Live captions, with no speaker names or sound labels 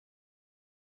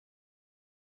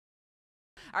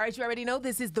All right, you already know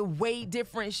this is the Way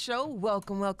Different Show.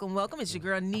 Welcome, welcome, welcome. It's your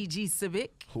girl, Njie Sabik.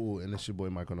 Cool, and it's your boy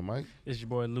Mike on the mic. It's your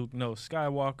boy Luke No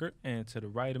Skywalker, and to the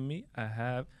right of me, I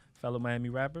have fellow Miami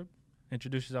rapper.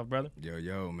 Introduce yourself, brother.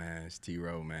 Yo, man, it's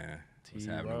T-Row, man. What's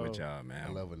happening with y'all, man?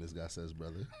 I love when this guy says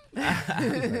brother.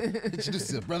 Introduce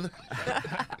yourself, brother.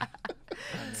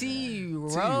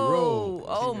 T-Row.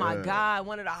 Oh, my God.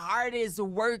 One of the hardest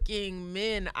working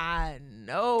men I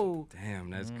know.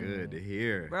 Damn, that's good to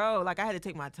hear. Bro, like, I had to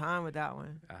take my time with that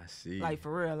one. I see. Like,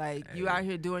 for real. Like, you out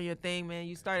here doing your thing, man.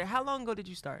 You started. How long ago did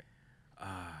you start?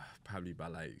 Probably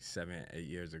about like 7, 8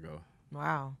 years ago.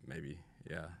 Wow. Maybe,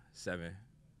 yeah,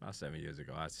 about 7 years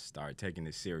ago. I started taking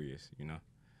it serious, you know?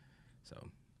 So,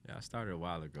 yeah, I started a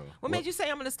while ago. What made you say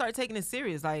I'm going to start taking it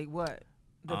serious? Like, what?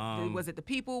 Was it the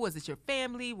people? Was it your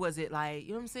family? Was it like, you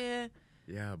know what I'm saying?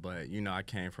 Yeah, but, you know, I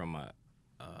came from a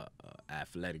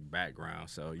athletic background,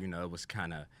 so, you know, it was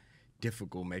kind of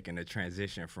difficult making the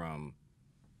transition from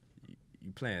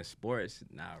you playing sports,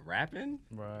 now rapping?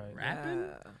 Right. Rapping?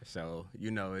 Yeah. So, you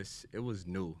know, it was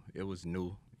new. It was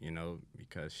new, you know,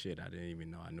 because, shit, I didn't even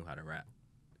know I knew how to rap.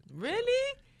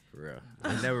 Really? For real.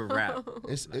 I never rap.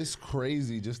 It's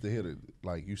crazy just to hear it.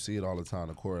 Like, you see it all the time,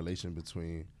 the correlation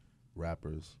between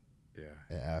rappers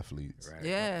and athletes. Right.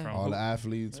 Yeah. All the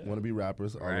athletes want to be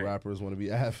rappers. All the rappers want to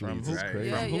be athletes. It's crazy.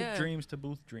 From hoop dreams to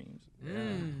booth dreams.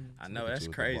 I know, that's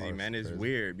crazy, man. It's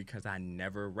weird because I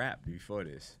never rapped before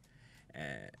this.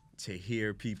 And to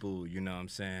hear people, you know what I'm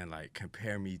saying, like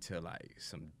compare me to like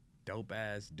some dope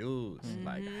ass dudes,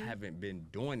 like I haven't been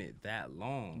doing it that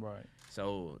long. Right.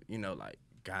 So, you know, like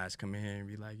guys come in here and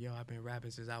be like, yo, I've been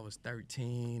rapping since I was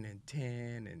 13 and 10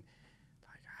 and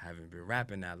like I haven't been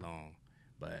rapping that long.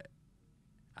 But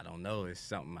I don't know, it's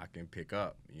something I can pick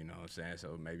up, you know what I'm saying?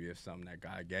 So maybe it's something that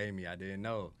God gave me I didn't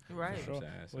know. Right. You know what I'm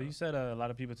saying? Well, you said a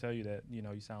lot of people tell you that, you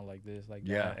know, you sound like this, like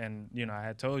Yeah. that. And, you know, I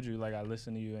had told you, like, I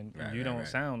listened to you, and you don't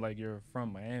sound like you're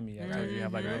from Miami. I told you you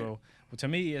have, like, a little, well, to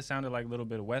me, it sounded like a little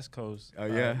bit of West Coast. Oh,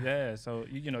 yeah? Yeah, so,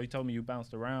 you know, you told me you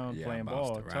bounced around playing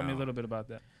ball. Tell me a little bit about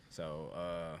that.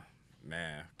 So,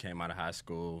 man, came out of high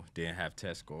school, didn't have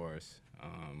test scores,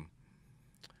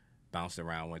 bounced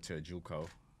around, went to a JUCO,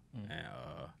 and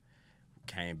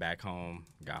came back home,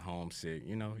 got homesick,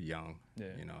 you know, young. Yeah.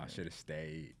 You know, I should have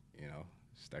stayed, you know,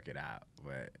 stuck it out,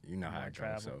 but you know how it goes.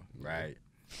 Travel. So, right.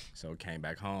 So came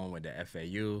back home, went to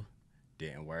FAU,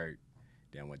 didn't work.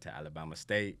 Then went to Alabama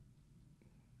State,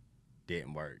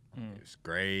 didn't work. It was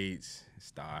grades,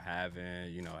 started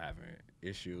having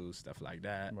issues, stuff like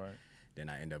that. Right. Then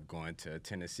I ended up going to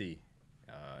Tennessee,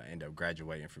 ended up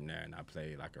graduating from there, and I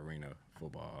played like arena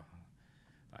football.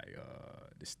 Like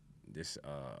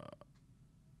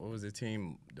what was the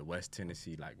team? The West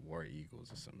Tennessee like War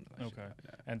Eagles or something like Okay. like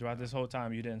that. And throughout this whole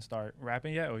time, you didn't start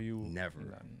rapping yet, or you? Never.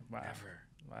 Wow. Never.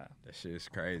 Wow. That shit is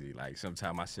crazy. Like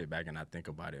sometimes I sit back and I think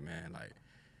about it, man. Like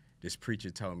this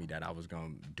preacher told me that I was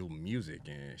gonna do music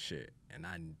and shit, and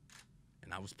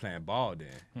I was playing ball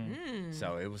then.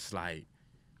 So it was like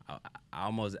I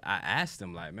asked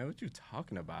him like, man, what you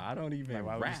talking about? I don't even Like,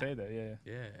 why rap. would you say that? Yeah.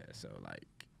 Yeah. So like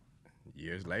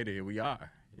years later, here we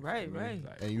are. You Right, feel me? right.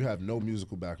 Like, And you have no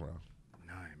musical background.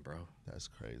 none, bro. That's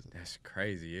crazy. That's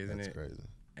crazy, isn't it? That's crazy.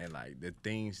 And like the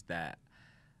things that,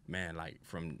 man, like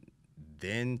from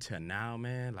then to now,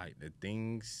 man, like the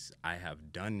things I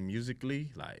have done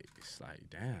musically, like it's like,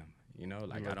 damn, you know,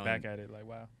 like You I look don't back at it like,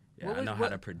 wow. Yeah, I know how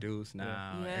to produce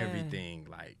now, Yeah. everything.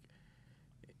 Like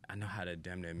I know how to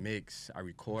damn near mix. I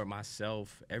record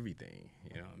myself, everything.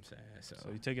 You know what I'm saying? So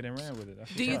you took it and ran with it.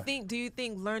 That's Do you what's up.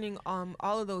 think learning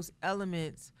all of those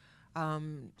elements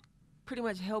pretty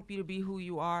much help you to be who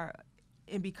you are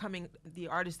in becoming the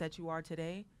artist that you are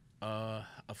today?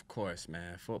 Of course,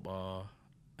 man. Football,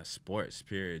 a sports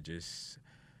period, just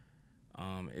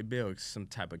it builds some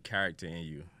type of character in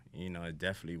you. You know,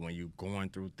 definitely when you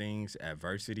going through things,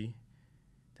 adversity,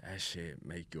 that shit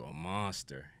make you a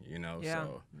monster. You know, Yeah.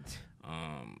 so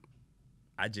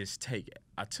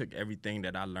I took everything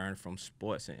that I learned from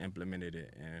sports and implemented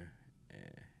it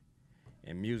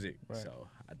in music. Right. So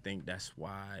I think that's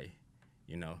why,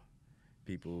 you know,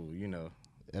 people, you know.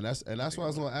 And that's why I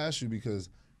was gonna ask you, because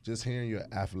just hearing your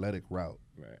athletic route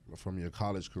from your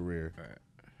college career,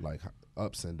 like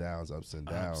ups and downs. Ups and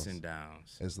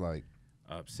downs. It's like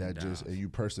Ups that and downs. and you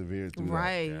persevered through that.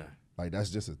 Right. Yeah. Like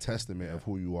that's just a testament of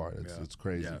who you are. It's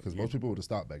crazy, Yeah. because most people would have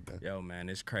stopped back then. Yo, man,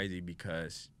 it's crazy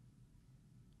because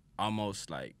almost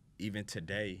like even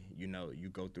today, you know, you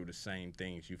go through the same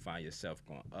things. You find yourself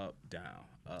going up, down,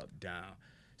 up, down.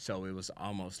 So it was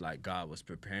almost like God was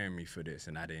preparing me for this,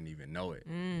 and I didn't even know it.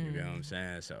 You know what I'm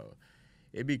saying? So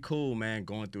it'd be cool, man,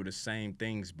 going through the same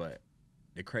things, but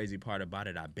the crazy part about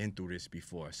it, I've been through this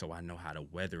before, so I know how to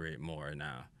weather it more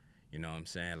now. You know what I'm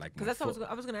saying? Like, because that's what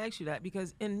I was going to ask you that,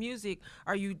 because in music,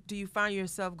 do you find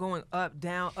yourself going up,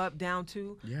 down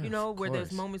too? Yeah, you know, of where there's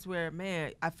course. moments where,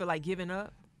 man, I feel like giving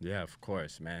up. Yeah, of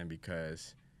course, man,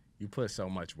 because you put so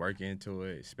much work into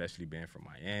it, especially being from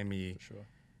Miami. For sure.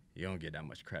 You don't get that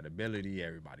much credibility.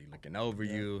 Everybody looking over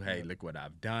you. Hey, look what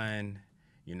I've done.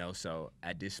 You know, so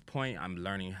at this point, I'm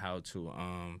learning how to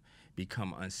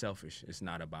become unselfish. It's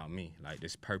not about me. Like,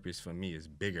 this purpose for me is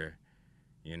bigger.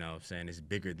 You know what I'm saying? It's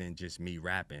bigger than just me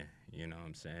rapping. You know what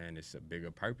I'm saying? It's a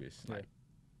bigger purpose. Yeah.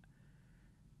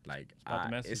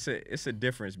 It's a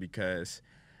difference, because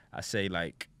I say,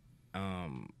 like,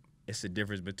 it's a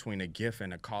difference between a gift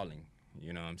and a calling.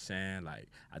 You know what I'm saying? Like,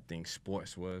 I think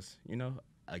sports was, you know,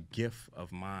 a gift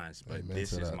of mine, but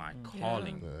this is my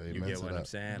calling. Yeah, you get what I'm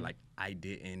saying? Like, I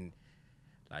didn't,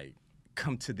 like,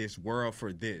 come to this world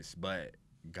for this, but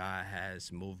God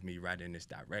has moved me right in this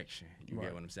direction. You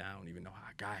get what I'm saying? I don't even know how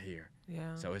I got here.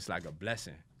 Yeah. So it's like a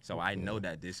blessing. So I know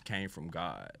that this came from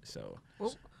God. So.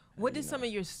 Well, what did some of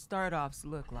your start-offs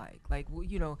look like? Like,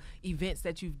 you know, events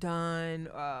that you've done?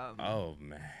 Oh,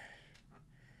 man.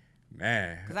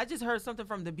 Because I just heard something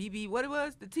from the BB, what it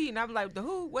was? The T, and I'm like, the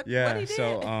who? What he did?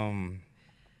 So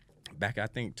back, I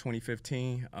think,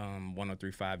 2015,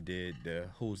 103.5 did the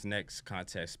Who's Next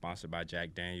contest sponsored by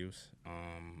Jack Daniels.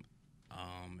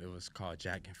 It was called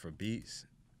Jackin' for Beats,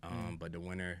 but the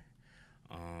winner,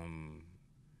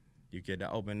 you get to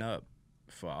open up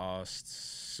for all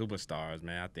superstars,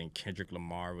 man. I think Kendrick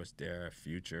Lamar was there,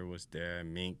 Future was there,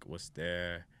 Mink was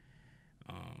there.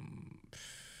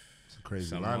 It's a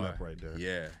crazy lineup right there.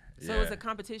 Yeah. So it was a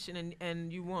competition,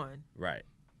 and you won. Right.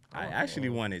 I actually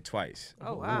won it twice.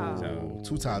 Oh, wow. So,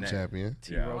 two-time champion.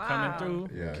 T-Row coming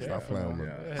through. Yeah, stop playing with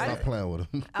him. Yeah. Stop playing with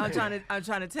him. I'm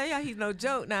trying to tell you, he's no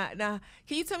joke. Now,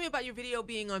 can you tell me about your video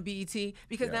being on BET?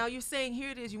 Because now you're saying,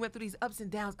 here it is, you went through these ups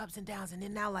and downs, and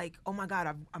then now, like, oh my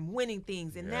God, I'm winning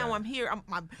things, and now I'm here.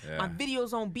 My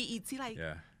video's on BET. Like,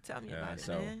 tell me about it,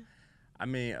 man. I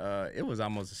mean, it was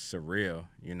almost surreal,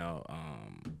 you know.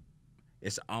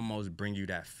 It's almost bring you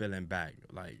that feeling back,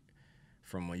 like,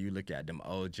 from when you look at them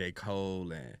old J.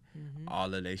 Cole and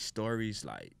all of their stories.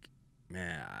 Like,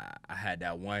 man, I had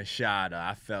that one shot, or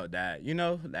I felt that, you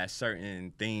know, that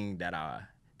certain thing that I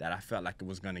felt like it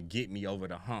was gonna get me over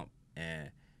the hump. And,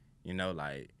 you know,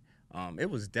 like, it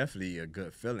was definitely a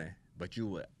good feeling, but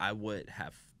I would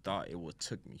have thought it would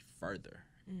took me further.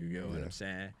 You get what I'm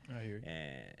saying? I hear you.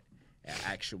 And in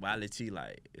actuality,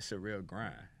 like, it's a real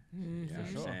grind. You know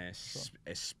what I'm saying?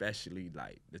 Especially,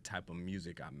 like, the type of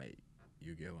music I make.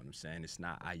 You get what I'm saying? It's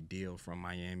not ideal from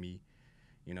Miami.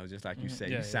 You know, just like you said,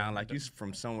 you sound like you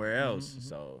from somewhere else.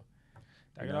 So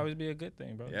that could always be a good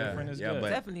thing, bro. Yeah, Different is good. But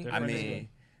definitely.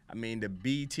 I mean, the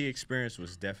BET experience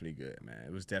was definitely good, man.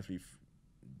 It was definitely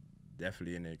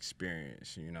an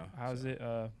experience, you know. How's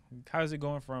it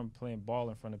going from playing ball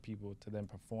in front of people to then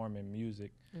performing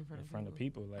music in front of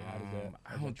people? Like, how does that?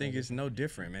 I don't think it's no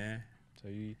different, man. So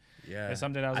it's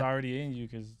something that was already in you,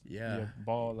 because your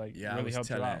ball really helped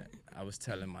you out. I was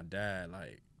telling my dad,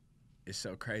 like, it's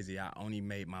so crazy. I only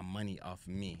made my money off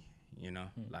me, you know,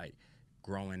 like,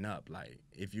 growing up. Like,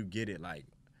 if you get it, like,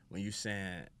 when you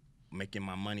saying making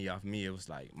my money off me, it was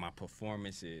like my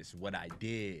performances, what I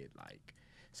did, like.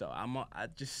 So I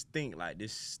just think, like,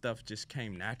 this stuff just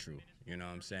came natural, you know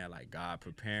what I'm saying? Like, God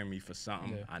preparing me for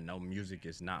something. I know music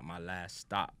is not my last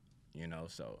stop, you know,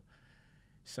 so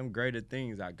some greater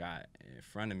things I got in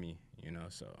front of me, you know,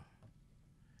 so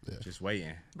just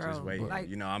waiting. Bro, just waiting. like,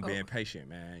 you know, I'm being patient,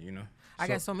 man, you know. I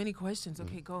got so many questions.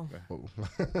 Okay, go.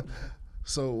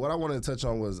 So what I wanted to touch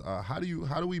on was how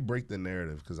do we break the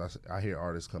narrative? Because I hear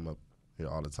artists come up here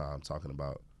all the time talking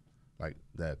about, like,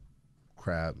 that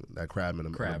crab in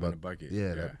the bucket.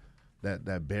 Yeah,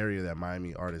 that barrier that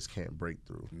Miami artists can't break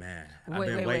through. Man, I've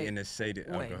been waiting to say that.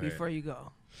 Wait, before you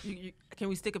go. Can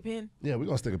we stick a pin? Yeah, we're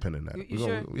gonna stick a pin in that. You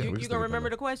sure? You gonna remember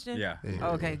the question? Yeah.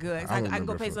 Okay, good. I can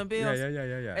go pay some bills.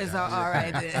 Yeah. It's all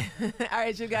right then. All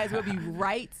right, you guys, we'll be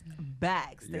right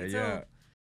back. Stay tuned.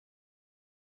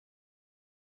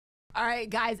 All right,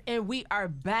 guys, and we are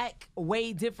back.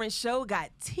 Way different show. Got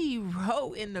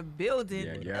T-Row in the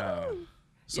building.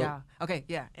 Yeah. Okay.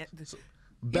 Yeah.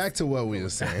 Back to what we were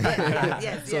saying.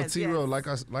 Yes. T-Row, like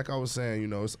I was saying, you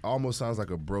know, it almost sounds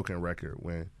like a broken record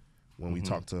when we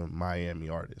talk to Miami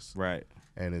artists. Right.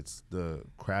 And it's the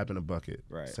crab in a bucket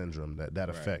syndrome, that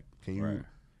effect. Can you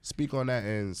speak on that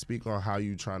and speak on how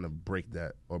you trying to break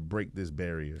that or break this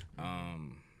barrier?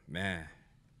 Man,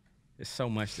 there's so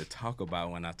much to talk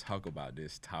about when I talk about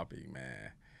this topic,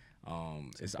 man.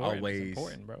 It's always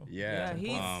important, bro. Yeah.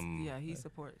 He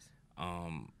supports.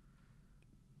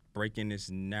 breaking this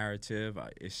narrative,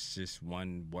 it's just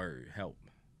one word: help.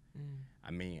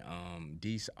 I mean,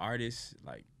 these artists,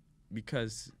 like,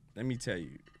 because let me tell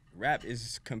you, rap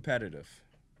is competitive.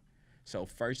 So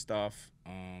first off,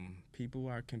 people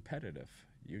are competitive.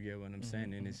 You get what I'm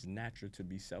saying? And it's natural to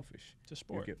be selfish. It's a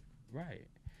sport. Right.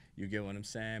 You get what I'm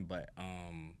saying? But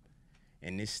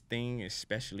in this thing,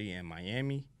 especially in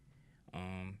Miami,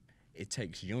 it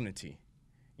takes unity.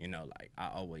 You know, like, I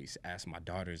always ask my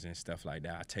daughters and stuff like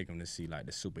that. I take them to see, like,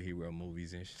 the superhero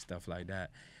movies and stuff like that.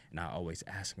 And I always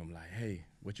ask them, like, hey,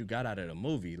 what you got out of the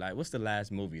movie? Like, what's the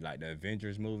last movie? Like, the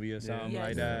Avengers movie or something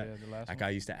like that? Yeah, the last like, one.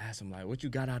 I used to ask them, like, what you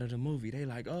got out of the movie? They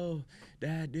like, oh,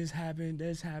 Dad, this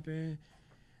happened.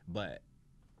 But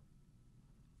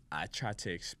I try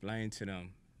to explain to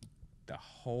them the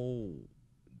whole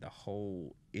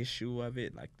issue of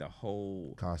it, like, the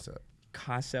whole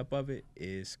concept of it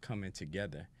is coming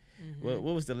together. What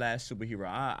was the last superhero?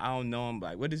 I don't know him.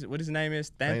 Like, what his name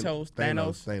is?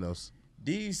 Thanos.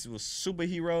 These was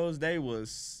superheroes. They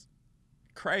was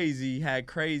crazy, had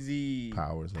crazy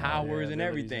powers and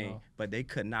everything, but they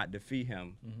could not defeat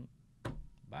him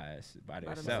by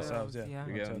themselves. Yeah.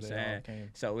 You get what I'm saying?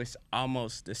 So it's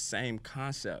almost the same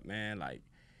concept, man. Like,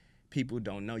 people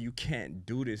don't know you can't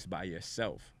do this by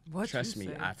yourself. Trust me,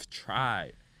 I've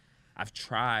tried. I've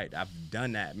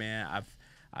done that, man.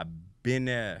 I've been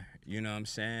there. You know what I'm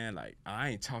saying? Like, I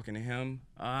ain't talking to him.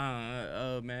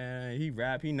 Oh man, he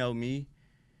rap. He know me.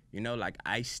 You know, like,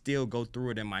 I still go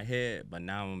through it in my head, but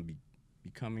now I'm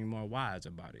becoming more wise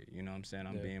about it. You know what I'm saying?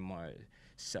 I'm being more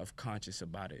self-conscious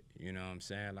about it. You know what I'm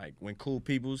saying? Like, when Cool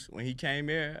Peoples, when he came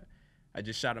here, I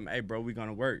just shot him, hey, bro, we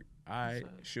gonna work. All right,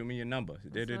 shoot me your number.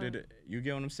 You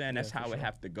get what I'm saying? That's how it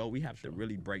have to go. We have to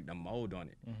really break the mold on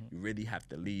it. You really have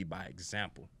to lead by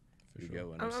example. You get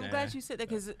what I'm saying? I'm glad you said that,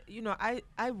 because, you know,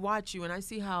 I watch you and I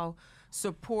see how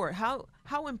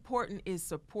how important is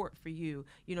support for you,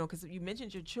 you know, because you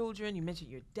mentioned your children, you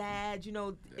mentioned your dad, you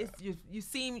know, it's you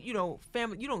seem, you know,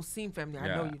 family. You don't seem family. I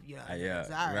know you. I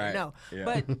already know. Yeah.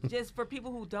 But just for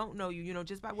people who don't know you, you know,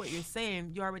 just by what you're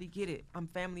saying, you already get it. I'm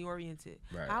family oriented.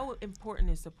 Right. How important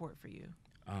is support for you?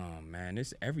 Man,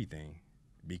 it's everything,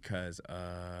 because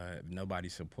if nobody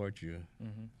supports you,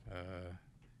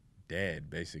 dead,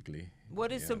 basically.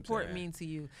 What does support mean to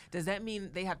you? Does that mean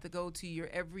they have to go to your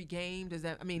every game? Does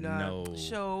that,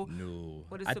 show? No.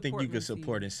 What does I think you can support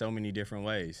support in so many different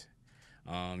ways.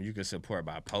 You can support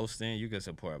by posting. You can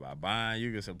support by buying.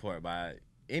 You can support by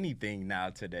anything now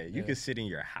today. You can sit in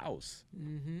your house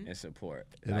and support.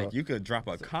 Like, you could drop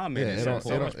a comment and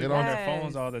support. People on their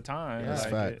phones all the time.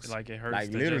 Like it hurts.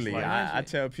 Like, literally, I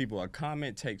tell people a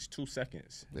comment takes 2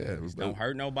 seconds. Yeah, don't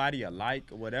hurt nobody. A like,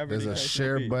 whatever. There's a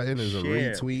share button. There's a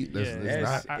retweet.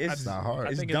 It's not hard.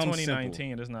 I think in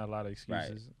 2019, there's not a lot of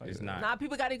excuses. Right. It's not. Nah,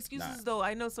 people got excuses though.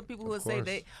 I know some people who will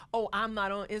say I'm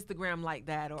not on Instagram like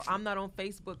that, or I'm not on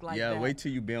Facebook like that. Yeah, wait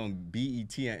till you be on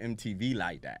BET and MTV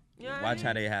like that. Watch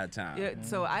how they have time. Yeah,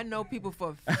 so I know people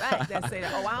for a fact that say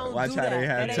that, I don't Watch do how that. They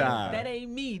have time. That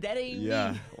ain't me. That ain't me.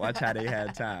 Yeah, watch how they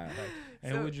have time.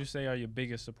 And who would you say are your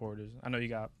biggest supporters? I know you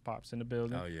got Pops in the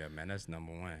building. Oh, yeah, man, that's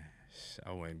number one.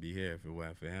 I wouldn't be here if it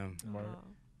wasn't for him.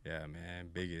 Yeah, man,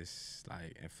 biggest,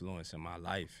 like, influence in my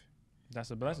life.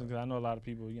 That's a blessing, because I know a lot of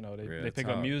people, you know, they pick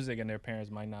up music and their parents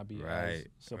might not be as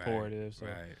supportive. So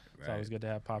it's always good to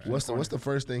have Pops. What's the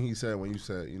first thing he said when you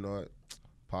said, you know what,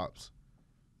 Pops,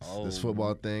 this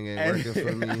football thing ain't working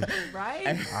for me.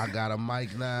 Right? I got a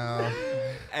mic now.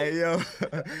 Hey, yo,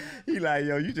 he like,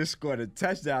 yo, you just scored a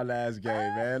touchdown last game,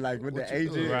 man. Like, with the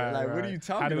agent, what are you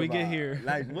talking about? How did we get here?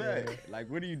 Like, what? Like,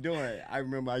 what are you doing? I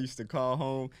remember I used to call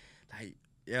home, like,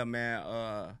 yeah, man,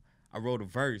 I wrote a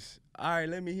verse. All right,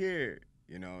 let me hear it.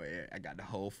 You know, I got the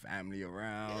whole family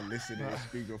around, listening to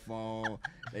speakerphone.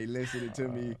 They listening to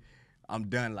me. I'm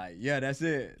done, like, yeah, that's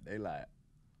it. They like,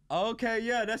 okay,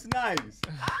 yeah, that's nice.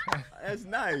 That's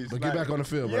nice. But get back on the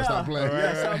field, bro. Stop playing.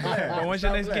 Stop playing. But when's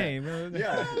your next game?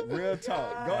 Yeah, real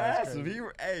talk. Go ask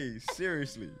him. Hey,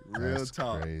 seriously, real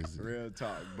talk. Crazy. Real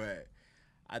talk. But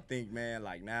I think, man,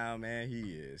 like, now, man,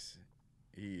 he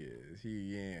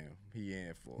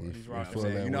in for it. He's You know what I'm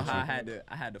saying? You know how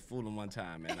I had to fool him one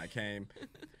time, man. I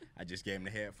just gave him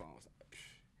the headphones.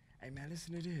 Hey, man,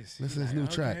 listen to this. Listen to this new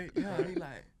track. Yeah, he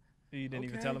like, you didn't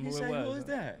even tell him who it was. Who is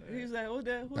that? He's like, who's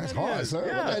that? That's hard, sir.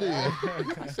 Yeah. What that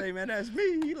is? I say, man, that's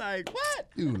me. He like, what?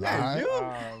 You lie.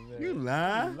 You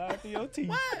lie. You lie to your teeth.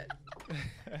 What?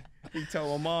 He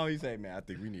told my mom, he said, man, I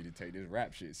think we need to take this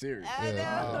rap shit serious.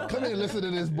 Yeah. Come here and listen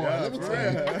to this boy. Let me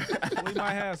tell you. We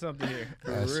might have something here.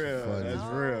 That's real. funny. That's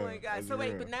real. Oh my God! That's So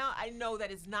wait, real. but now I know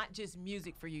that it's not just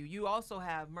music for you. You also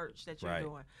have merch that you're Right.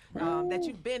 doing, that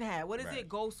you've been had. What is Right. it?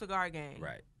 Gold Cigar Gang.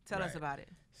 Right. Tell us Right. about it.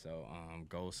 So,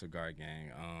 Gold Cigar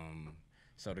Gang.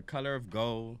 So the color of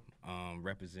gold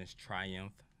represents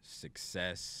triumph,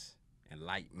 success,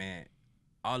 enlightenment,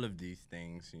 all of these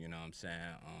things. You know what I'm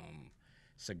saying?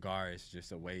 Cigar is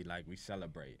just a way like we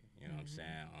celebrate. You know what I'm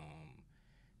saying?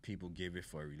 People give it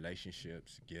for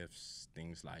relationships, gifts,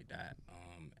 things like that.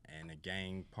 And the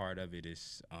gang part of it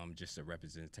is just a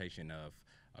representation of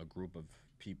a group of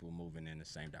people moving in the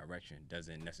same direction.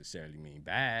 Doesn't necessarily mean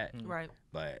bad, Right.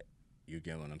 but you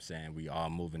get what I'm saying? We all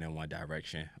moving in one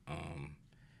direction.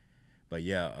 But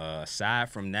yeah, aside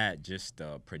from that, just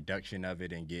the production of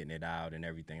it and getting it out and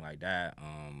everything like that,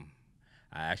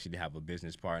 I actually have a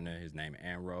business partner. His name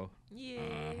Anro. Yes.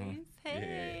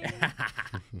 Hey. Hey.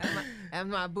 That's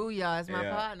my booyah. That's my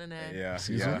partner now. Yeah,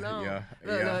 Excuse yeah, me? yeah,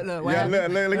 Look, yeah. look, Yeah, what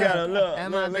happened? look at her, look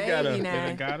And my look at her. baby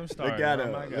now. Got him started. Look at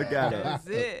Oh my her, God. look at her. That's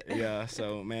it. Yeah,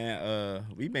 so man,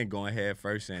 we've been going head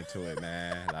first into it,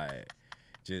 man. Like,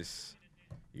 just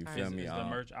you feel Is me? the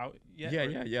merch out yet? Yeah, or-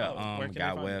 yeah, yeah. oh, where can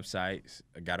Got they find it? websites.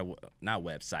 Not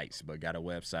websites, but got a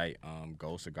website.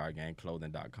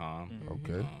 GoldCigarGangClothing.com.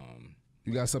 Okay.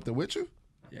 You got something with you?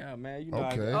 Yeah, man. You know.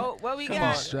 Okay. Oh, what we Come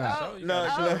got? on. Strap. Oh, You Look,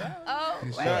 gotta look. show that. oh,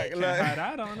 He's wait. strap. Can't hide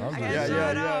out on I'm it. gotta Yeah, show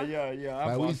yeah, it yeah, off. yeah. I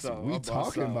Like, bought some. we I bought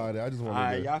talking some. about it. I just All want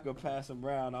right, to. y'all can pass them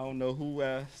around. I don't know who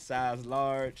size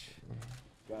large.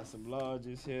 Got some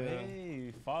larges here.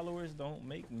 Hey, followers don't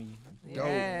make me.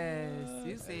 Yes,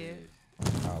 you see it.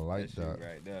 I like That shit that.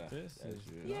 right there. This That is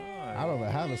shit. I don't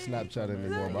even have a Snapchat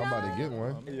anymore, but I'm about to get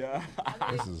one. Yeah.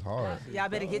 This is hard. Y'all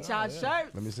better get y'all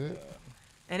shirts. Let me see it.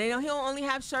 And he don't only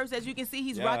have shirts. As you can see,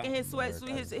 he's Yeah. rocking his sweatsuit,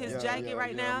 his Yeah, jacket yeah,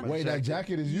 right yeah, now. man. Wait, that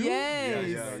jacket is you?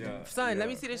 Yes. Yeah. Son, let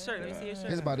me Yeah. see this shirt. Let me see your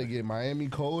shirt. It's about to get Miami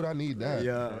cold. I need that.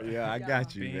 Yeah, I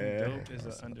got you, Being man. dope is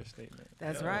an understatement.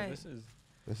 That's Yo, right. This is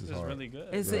This is this is hard. really good.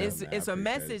 It's Yeah, it's man, I it's a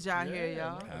appreciate message out Yeah, here,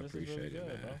 y'all. man. I This is really appreciate it, good,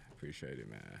 man. bro. Appreciate it,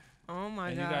 man. Oh my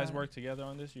And God. you guys work together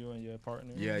on this, you and your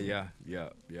partner? Yeah.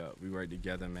 We work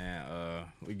together, man.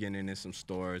 We getting into some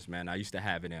stores, man. I used to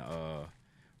have it in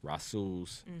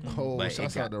Rasul's. Oh, But it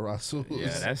shouts got- out to Rasul. Yeah,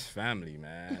 that's family,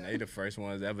 man. They the first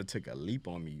ones that ever took a leap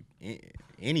on me in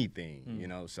anything, you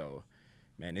know. So,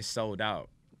 man, it sold out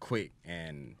quick,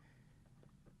 and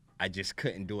I just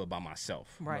couldn't do it by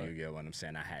myself. Right. You get what I'm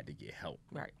saying? I had to get help.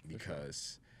 Right.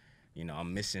 Because, you know,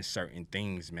 I'm missing certain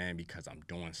things, man, because I'm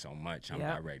doing so much. I'm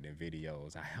Yep. directing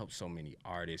videos. I help so many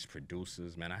artists,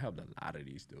 producers, man. I helped a lot of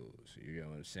these dudes. You get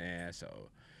what I'm saying? So,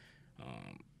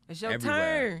 It's your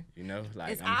everywhere, turn. you know,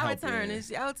 like It's I'm our helping. turn. It's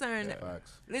your turn.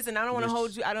 Facts. Listen, I don't want to This-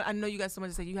 hold you. I know you got so much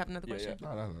to say. You have another question?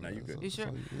 No, you good. You sure?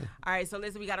 yeah. All right, so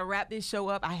listen, we got to wrap this show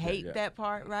up. I hate yeah. that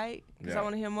part, right? Because I Yeah.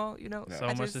 want to hear more, you know? So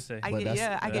I much to say. I But get,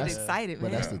 that's- I get that's- excited,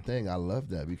 But man. that's the thing. I love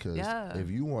that because Yeah. if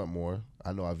you want more,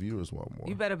 I know our viewers want more.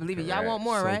 You better believe it. Y'all Correct. want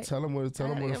more, so right? tell them where to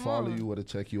Yeah, follow more. you, where to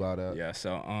check you out at. Yeah,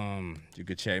 so you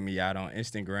could check me out on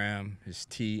Instagram. It's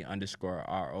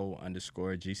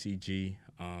T_RO_GCG.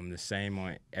 The same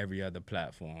on every other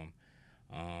platform.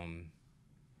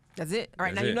 That's it. All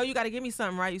right, That's now you it. know you got to give me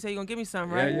something, right? You say you're going to give me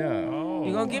something, right? Yeah. Oh.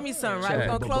 You're going to give me something, right? We're Check.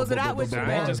 going to close it out with you, I ain't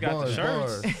man. just got the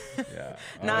Bars, shirts. Yeah.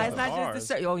 Nah, it's not Bars. just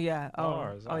the shirt. Oh, yeah. Oh,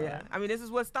 Bars, oh yeah. alright. I mean, this is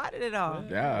what started it all.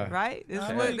 Yeah. Right? This is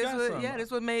Nah, what, you this got was, some. yeah,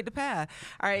 this what made the path.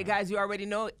 All right, guys, you already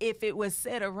know if it was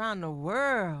said around the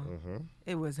world,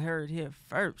 it was heard here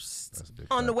first. That's big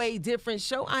On the facts. Way Different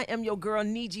Show, I am your girl,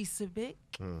 Njie Sabik.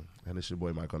 And it's your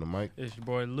boy Mike on the mic. It's your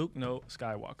boy Luke No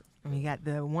Skywalker. And we got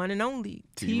the one and only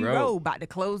T-Row. T-Row about to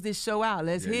close this show out.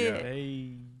 Let's Yeah, hear yeah. it.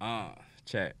 Hey.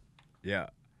 Check. Yeah.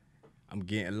 I'm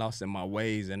getting lost in my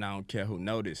ways and I don't care who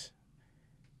notice.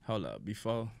 Hold up,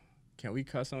 can we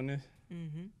cuss on this?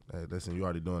 Hey, listen, you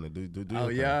already doing it. Do Oh, your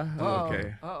thing. yeah?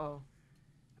 Okay. Uh-oh.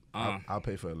 I'll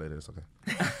pay for it later. It's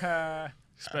okay.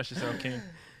 Special yourself, King.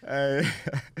 Hey,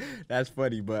 that's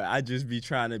funny, but I just be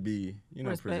trying to be,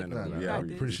 Respectful. presentable. Nah, yeah, I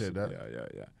appreciate that.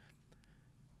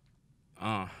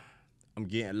 Yeah. I'm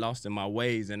getting lost in my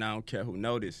ways and I don't care who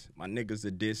notice. My niggas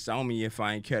a diss on me if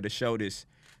I ain't care to show this.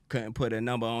 Couldn't put a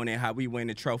number on it, how we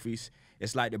winning trophies.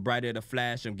 It's like the brighter the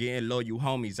flash, I'm getting loyal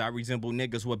homies. I resemble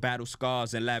niggas with battle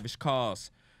scars and lavish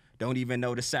cars. Don't even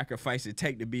know the sacrifice it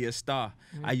take to be a star.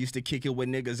 I used to kick it with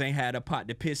niggas ain't had a pot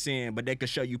to piss in, but they could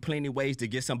show you plenty ways to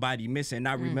get somebody missing.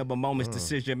 I remember moments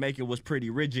decision making was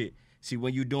pretty rigid. See,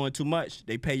 when you doing too much,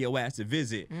 they pay your ass to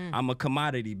visit. I'm a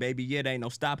commodity, baby, it ain't no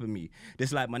stopping me.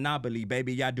 This like Monopoly,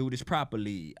 baby, I do this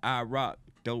properly. I rock,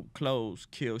 dope clothes,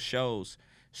 kill shows.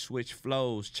 Switch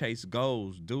flows, chase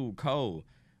goals, dude cold.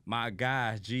 My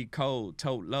guys, G code,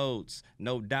 tote loads.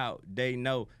 No doubt, they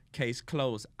know. Case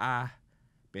closed. I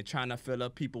been trying to fill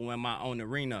up people in my own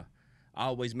arena. I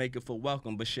always make it for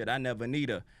welcome, but shit, I never need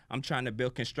her. I'm trying to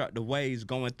build constructive ways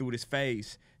going through this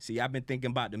phase. See, I've been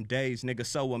thinking about them days, nigga,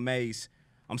 so amazed.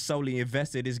 I'm solely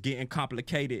invested, it's getting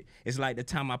complicated. It's like the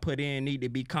time I put in need to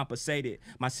be compensated.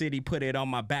 My city put it on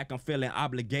my back, I'm feeling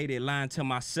obligated. Lying to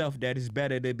myself that it's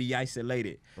better to be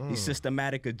isolated. These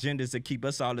systematic agendas that keep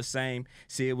us all the same.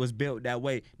 See, it was built that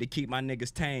way to keep my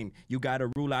niggas tame. You gotta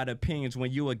rule out opinions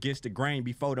when you against the grain.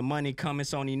 Before the money come,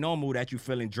 it's only normal that you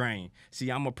feeling drained. See,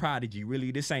 I'm a prodigy, really,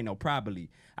 this ain't no probably.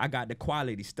 I got the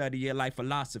quality, study it like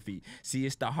philosophy. See,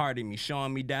 it's the heart in me,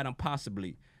 showing me that I'm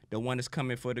possibly the one that's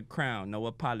coming for the crown. No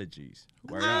apologies.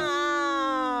 Word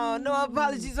Oh, no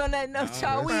apologies on that note,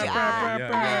 y'all. We That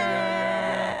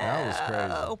was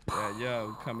crazy. Yeah,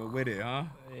 we coming with it, huh?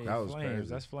 Hey, That was flames, crazy.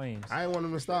 That's flames. I didn't want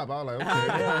him to stop. I was like,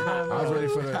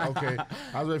 okay.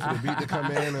 I was ready for the beat to come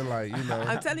in and like, you know.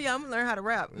 I'm telling you, I'm gonna learn how to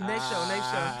rap. Next show.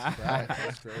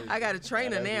 That's crazy. I got a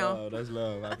trainer now. That's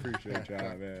love. I appreciate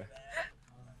y'all, man.